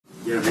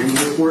You have any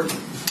report?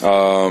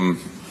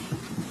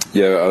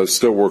 Yeah, I was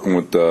still working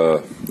with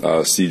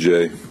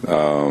CJ.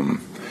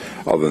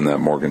 Other than that,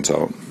 Morgan's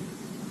out.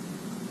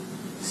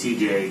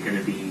 CJ going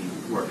to be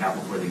worked out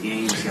before the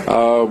game?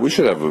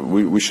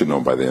 We should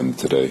know by the end of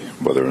today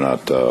whether or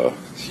not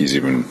he's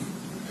even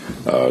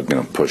going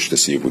to push to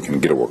see if we can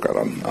get a workout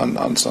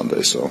on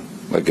Sunday. So,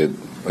 like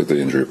the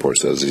injury report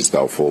says, he's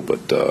doubtful,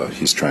 but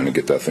he's trying to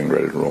get that thing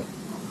ready to roll.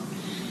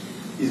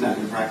 He's not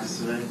going to practice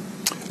today?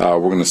 We're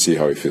going to see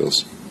how he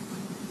feels.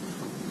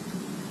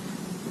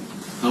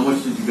 How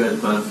much did you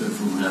guys benefit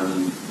from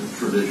having a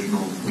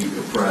traditional week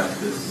of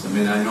practice? I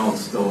mean, I know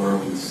it's still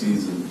early in the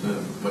season,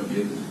 but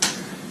you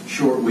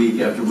short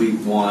week after week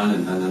one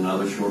and then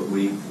another short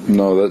week.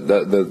 No,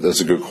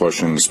 that's a good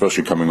question,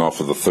 especially coming off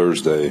of the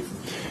Thursday.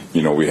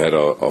 You know, we had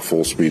a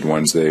full speed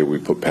Wednesday. We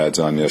put pads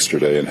on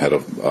yesterday and had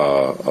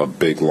a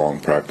big long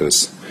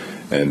practice,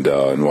 and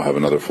we'll have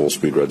another full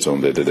speed red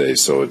zone day today.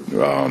 So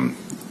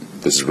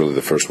this is really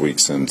the first week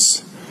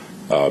since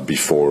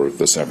before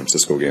the San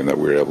Francisco game that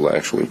we were able to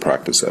actually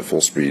practice at full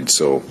speed.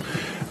 So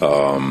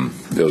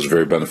it was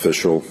very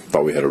beneficial.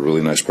 Thought we had a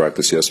really nice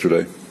practice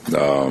yesterday,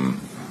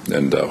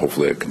 and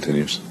hopefully it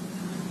continues.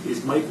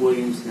 Is Mike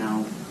Williams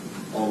now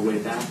all the way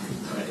back?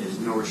 Is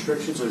no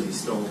restrictions, or is he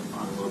still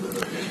on a little bit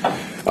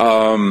of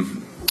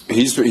a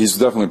He's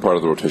definitely part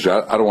of the rotation.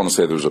 I don't want to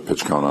say there's a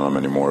pitch count on him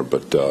anymore,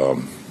 but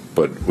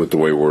with the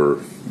way we're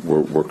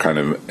kind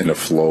of in a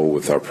flow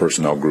with our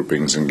personnel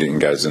groupings and getting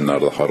guys in and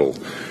out of the huddle,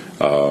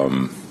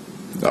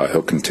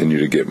 he'll continue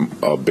to get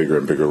a bigger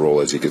and bigger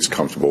role as he gets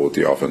comfortable with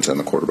the offense and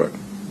the quarterback.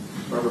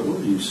 Robert, what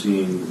are you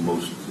seeing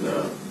most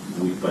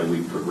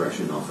week-by-week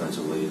progression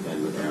offensively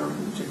and with Aaron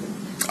in particular?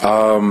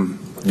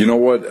 You know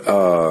what?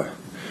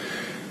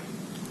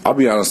 I'll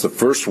be honest, the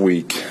first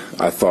week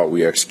I thought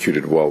we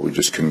executed well. We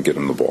just couldn't get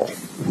him the ball,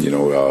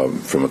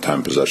 from a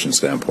time possession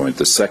standpoint.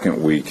 The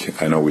second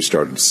week, I know we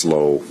started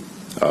slow,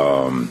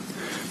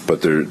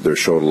 but there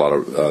was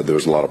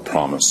a lot of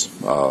promise.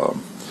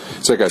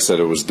 It's like I said,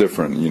 it was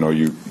different.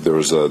 There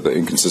was the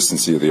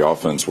inconsistency of the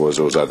offense was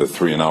it was either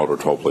 3 and out or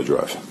 12-play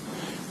drive,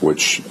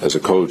 which as a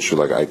coach,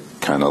 I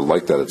kind of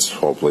like that it's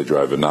 12-play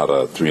drive and not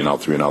a 3 and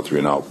out, 3 and out, 3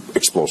 and out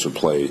explosive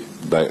play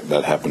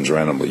that happens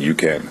randomly. You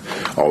can't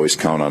always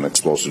count on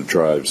explosive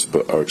drives,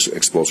 or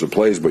explosive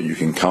plays, but you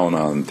can count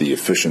on the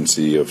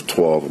efficiency of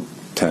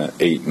 12, 10,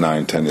 8,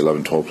 9, 10,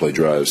 11, 12-play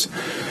drives.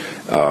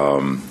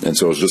 And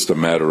so it was just a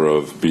matter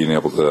of being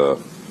able to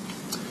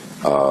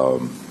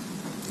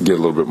get a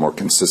little bit more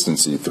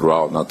consistency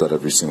throughout. Not that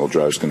every single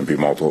drive is going to be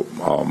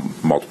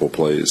multiple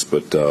plays,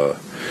 but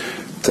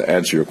to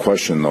answer your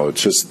question, though,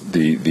 it's just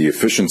the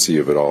efficiency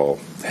of it all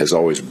has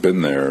always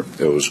been there.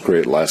 It was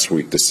great last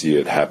week to see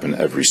it happen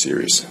every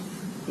series.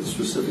 But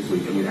specifically,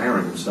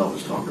 Aaron himself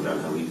has talked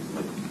about how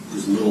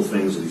there's little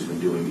things that he's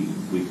been doing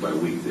week by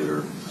week that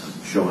are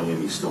showing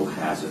him he still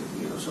has it,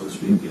 so to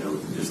speak.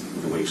 Just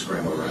the way he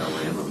scrambled around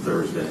on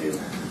Thursday.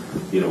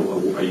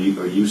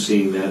 Are you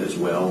seeing that as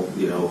well? Are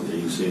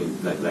you seeing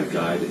that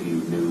guy that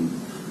you knew,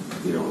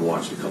 and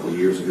watched a couple of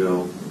years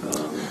ago,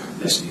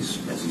 as he's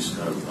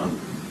kind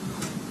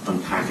of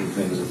unpacking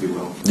things, if you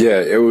will?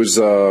 Yeah, it was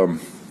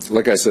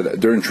like I said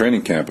during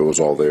training camp. It was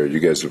all there. You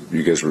guys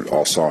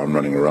all saw him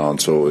running around.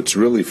 So it's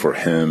really for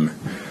him.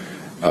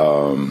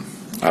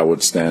 I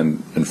would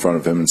stand in front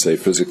of him and say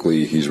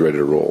physically he's ready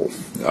to roll.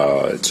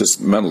 It's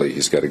just mentally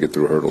he's got to get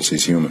through hurdles.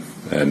 He's human,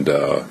 and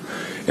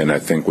I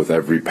think with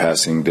every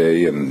passing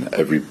day and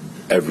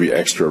every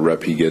extra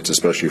rep he gets,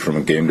 especially from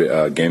a game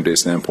day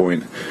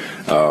standpoint,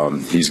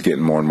 he's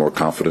getting more and more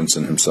confidence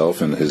in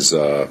himself and his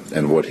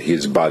and what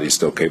his body's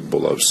still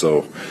capable of.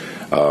 So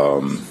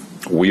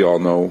we all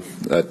know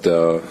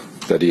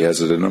that he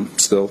has it in him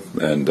still,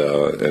 and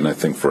I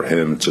think for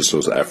him, it's just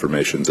those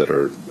affirmations that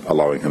are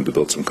allowing him to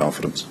build some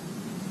confidence.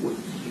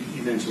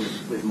 You mentioned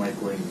with Mike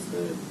Williams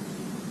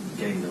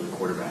getting to the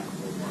quarterback a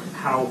little more.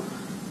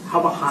 How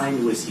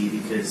behind was he?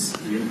 Because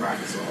he didn't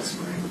practice all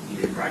spring. He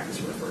didn't practice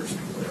for the first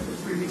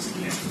 3 weeks of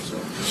camp. So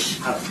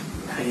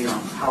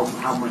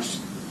how much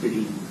did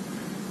he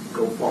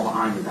fall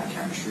behind with that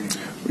chemistry?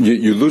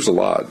 You lose a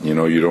lot. You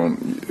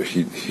don't.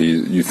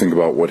 You think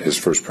about what his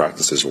first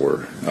practices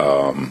were.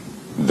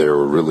 They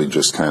were really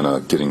just kind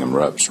of getting him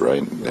reps,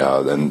 right?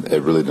 And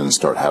it really didn't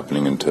start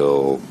happening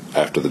until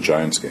after the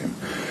Giants game.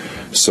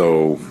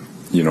 So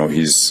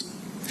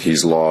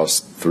he's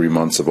lost 3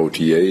 months of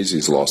OTAs.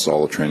 He's lost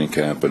all of training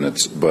camp, but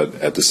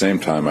at the same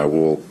time, I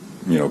will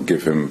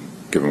give him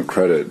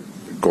credit,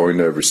 going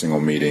to every single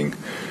meeting,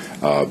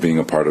 being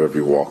a part of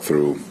every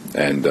walkthrough,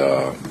 and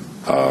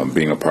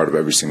being a part of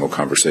every single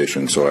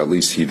conversation. So at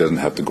least he doesn't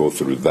have to go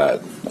through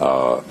that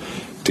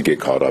to get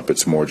caught up.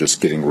 It's more just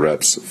getting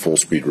reps, full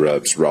speed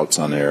reps, routes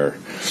on air,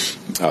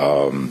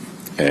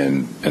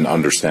 and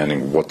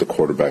understanding what the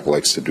quarterback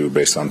likes to do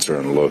based on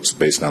certain looks,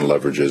 based on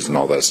leverages and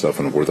all that stuff,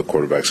 and where the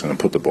quarterback's going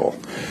to put the ball.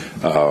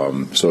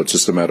 So it's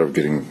just a matter of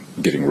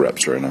getting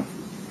reps right now.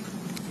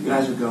 You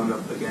guys are going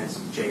up against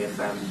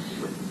JFM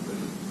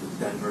with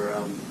Denver.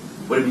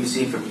 What have you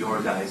seen from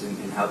your guys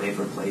and how they've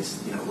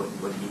replaced,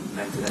 what he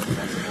meant to that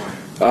defensive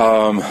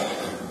line?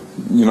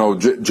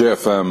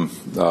 JFM,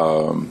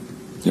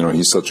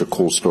 he's such a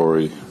cool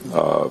story.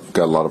 Got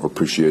a lot of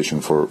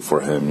appreciation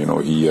for him.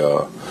 He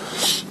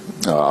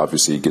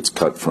obviously gets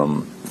cut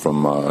from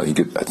I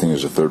think it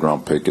was a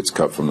third-round pick, gets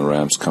cut from the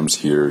Rams, comes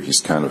here. He's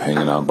kind of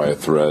hanging on by a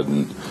thread,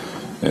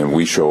 and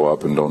we show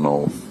up and don't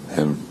know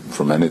him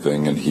from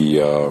anything, and he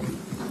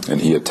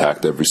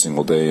attacked every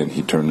single day, and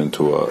he turned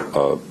into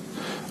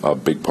a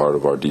big part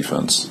of our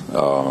defense,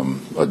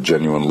 a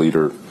genuine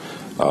leader,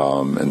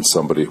 and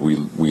somebody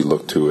we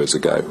look to as a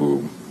guy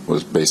who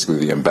was basically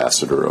the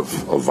ambassador of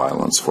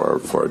violence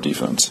for our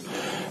defense.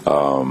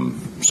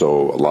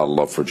 So a lot of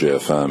love for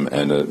JFM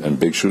and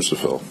big shoes to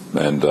fill,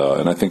 and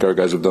I think our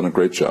guys have done a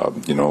great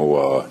job.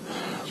 The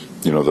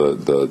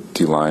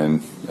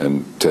D-line,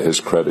 and to his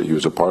credit, he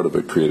was a part of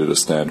it, created a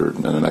standard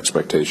and an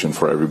expectation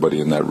for everybody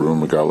in that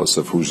room, regardless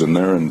of who's in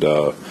there, and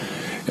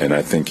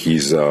I think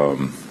he's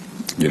the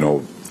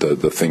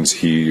things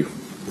he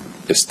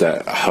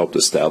helped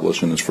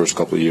establish in his first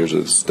couple of years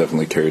is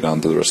definitely carried on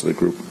to the rest of the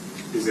group.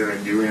 Is there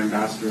a new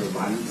ambassador of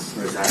violence,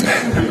 or is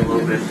that a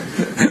little bit?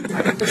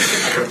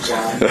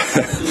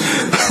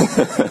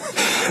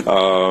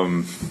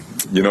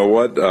 You know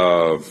what?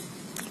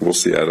 We'll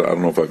see. I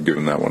don't know if I've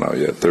given that one out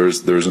yet.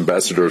 There's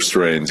ambassador of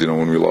strains.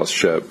 When we lost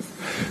Shep,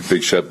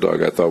 Big Shep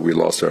Dog, I thought we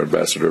lost our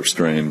ambassador of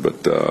strain,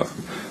 but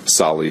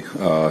Saleh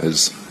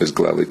has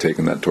gladly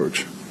taken that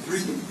torch.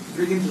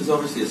 Three games is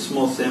obviously a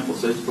small sample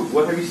size, but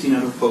what have you seen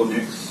out of Bo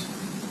Nix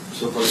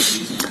so far this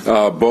season?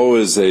 Bo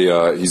is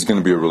he's going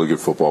to be a really good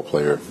football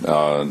player.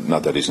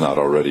 Not that he's not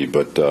already,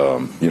 but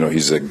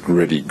he's a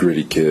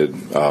gritty kid.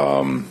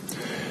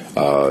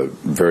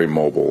 Very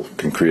mobile,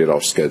 can create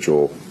off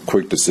schedule,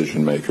 quick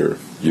decision maker.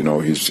 He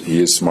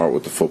is smart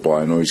with the football.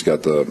 I know he's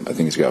got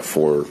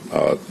 4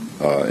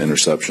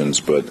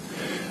 interceptions, but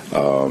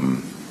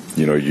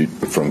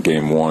from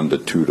game 1 to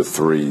 2 to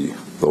 3,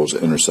 those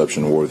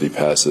interception-worthy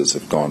passes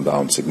have gone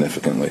down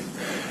significantly.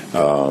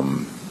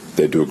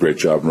 They do a great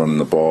job running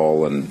the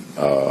ball, and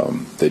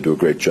they do a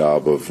great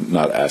job of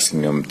not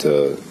asking him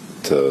to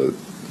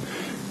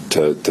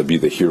be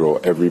the hero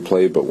every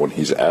play, but when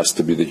he's asked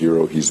to be the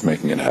hero, he's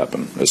making it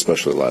happen,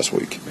 especially last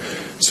week.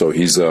 So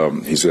he's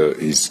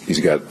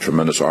got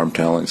tremendous arm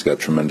talent, he's got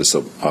tremendous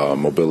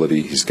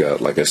mobility, he's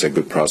got, like I said,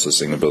 good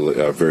processing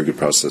ability, very good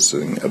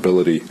processing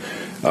ability,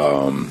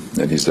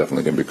 and he's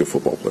definitely going to be a good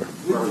football player.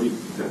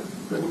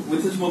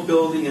 With his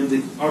mobility and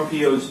the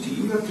RPOs, do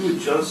you have to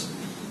adjust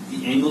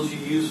the angles you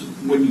use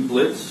when you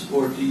blitz,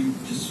 or do you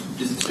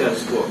is it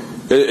status quo?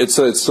 It's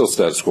still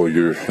status quo.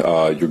 Your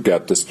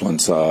gap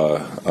disciplines, you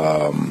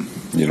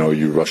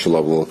rush the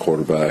level of the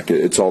quarterback.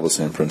 It's all the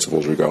same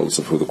principles, regardless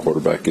of who the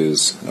quarterback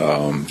is.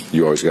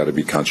 You always got to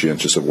be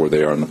conscientious of where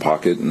they are in the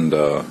pocket, and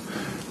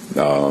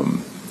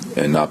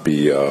not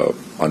be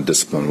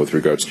undisciplined with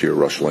regards to your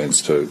rush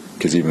lanes,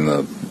 because even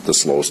the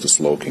slowest of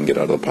slow can get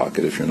out of the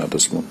pocket if you're not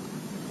disciplined.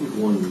 We've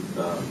won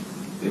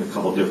in a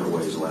couple of different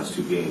ways the last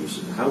 2 games.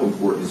 How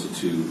important is it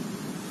to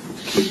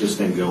keep this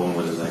thing going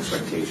with an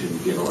expectation?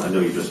 I know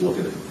you're just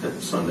looking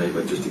at Sunday,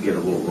 but just to get a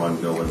little run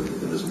going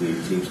in this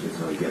league, teams can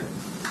kind of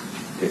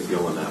get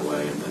going that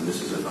way, and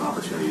this is an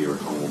opportunity. You're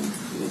at home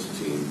against a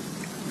team.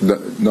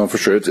 No, for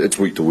sure. It's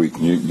week to week.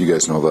 You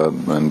guys know that,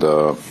 and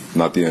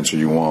not the answer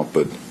you want,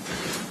 but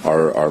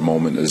our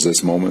moment is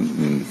this moment,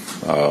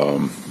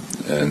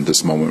 and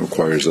this moment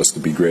requires us to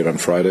be great on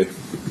Friday,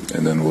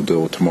 and then we'll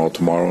deal with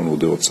tomorrow, and we'll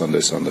deal with Sunday.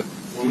 Can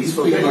you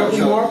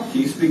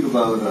speak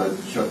about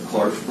Chuck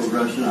Clark's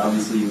progression?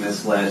 Obviously, he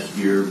missed last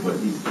year, but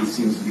he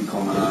seems to be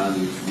coming on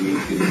each week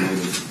and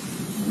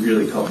making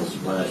really couple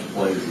splash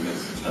plays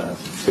against the pass.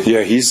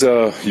 Yeah, he's.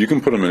 You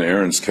can put him in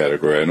Aaron's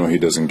category. I know he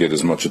doesn't get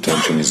as much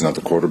attention. He's not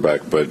the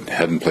quarterback, but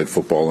hadn't played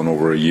football in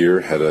over a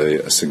year. Had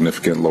a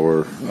significant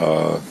lower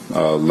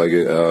leg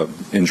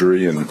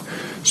injury, and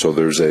so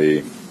there's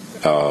a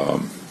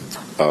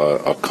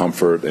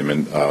comfort,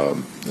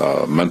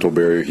 mental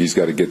barrier he's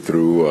got to get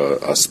through,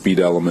 a speed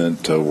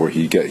element where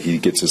he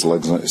gets his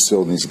legs,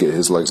 still needs to get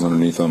his legs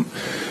underneath him,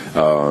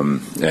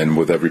 and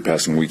with every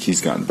passing week he's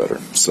gotten better.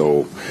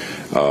 So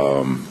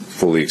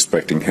fully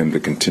expecting him to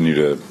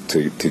continue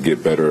to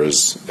get better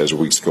as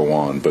weeks go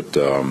on, but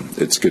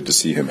it's good to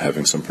see him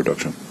having some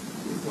production.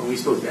 When we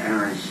spoke to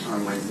Aaron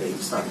on Wednesday, he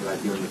was talking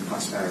about dealing with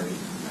prosperity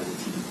as a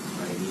team,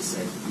 right? He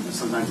said,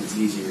 sometimes it's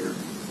easier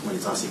when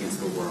it's us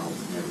against the world,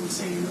 and everyone's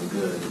saying you're no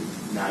good,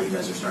 and now you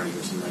guys are starting to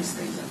hear some nice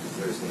things after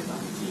Thursday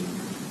about the team.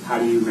 How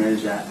do you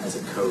manage that as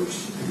a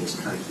coach and just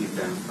kind of keep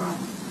them from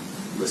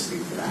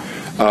listening to that?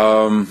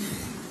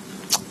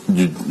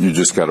 You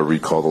just got to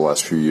recall the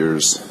last few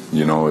years.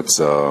 It's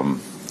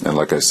and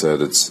like I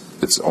said, it's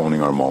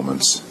owning our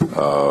moments.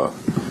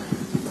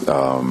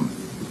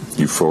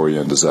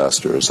 Euphoria and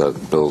disaster is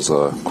that Bill's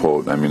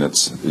quote. I mean,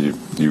 it's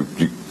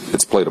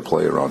it's play to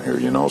play around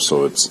here,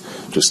 so it's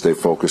just stay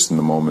focused in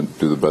the moment,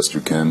 do the best you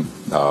can,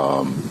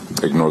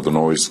 ignore the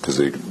noise, because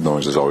the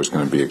noise is always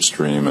going to be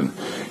extreme, and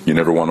you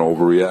never want to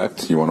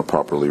overreact, you want to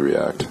properly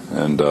react,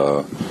 and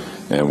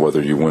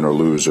whether you win or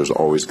lose, there's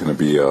always going to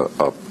be a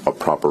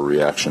proper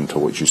reaction to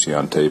what you see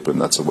on tape,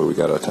 and that's the way we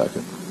got to attack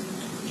it.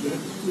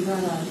 You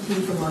got a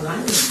team from Long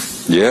Island.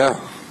 Yeah.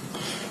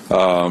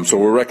 So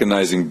we're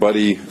recognizing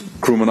Buddy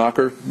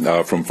Krumanacher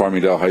from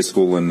Farmingdale High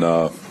School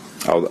out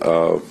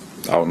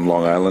in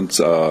Long Island.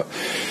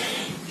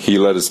 He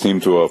led his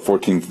team to a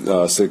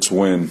 14-6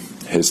 win,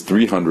 his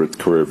 300th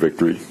career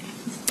victory.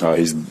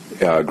 He's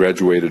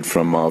graduated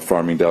from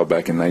Farmingdale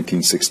back in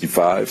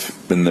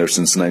 1965. Been there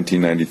since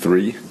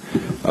 1993.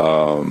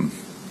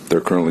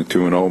 They're currently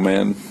 2-0,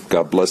 man.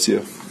 God bless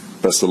you.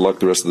 Best of luck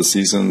the rest of the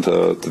season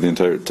to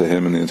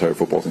him and the entire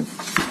football team.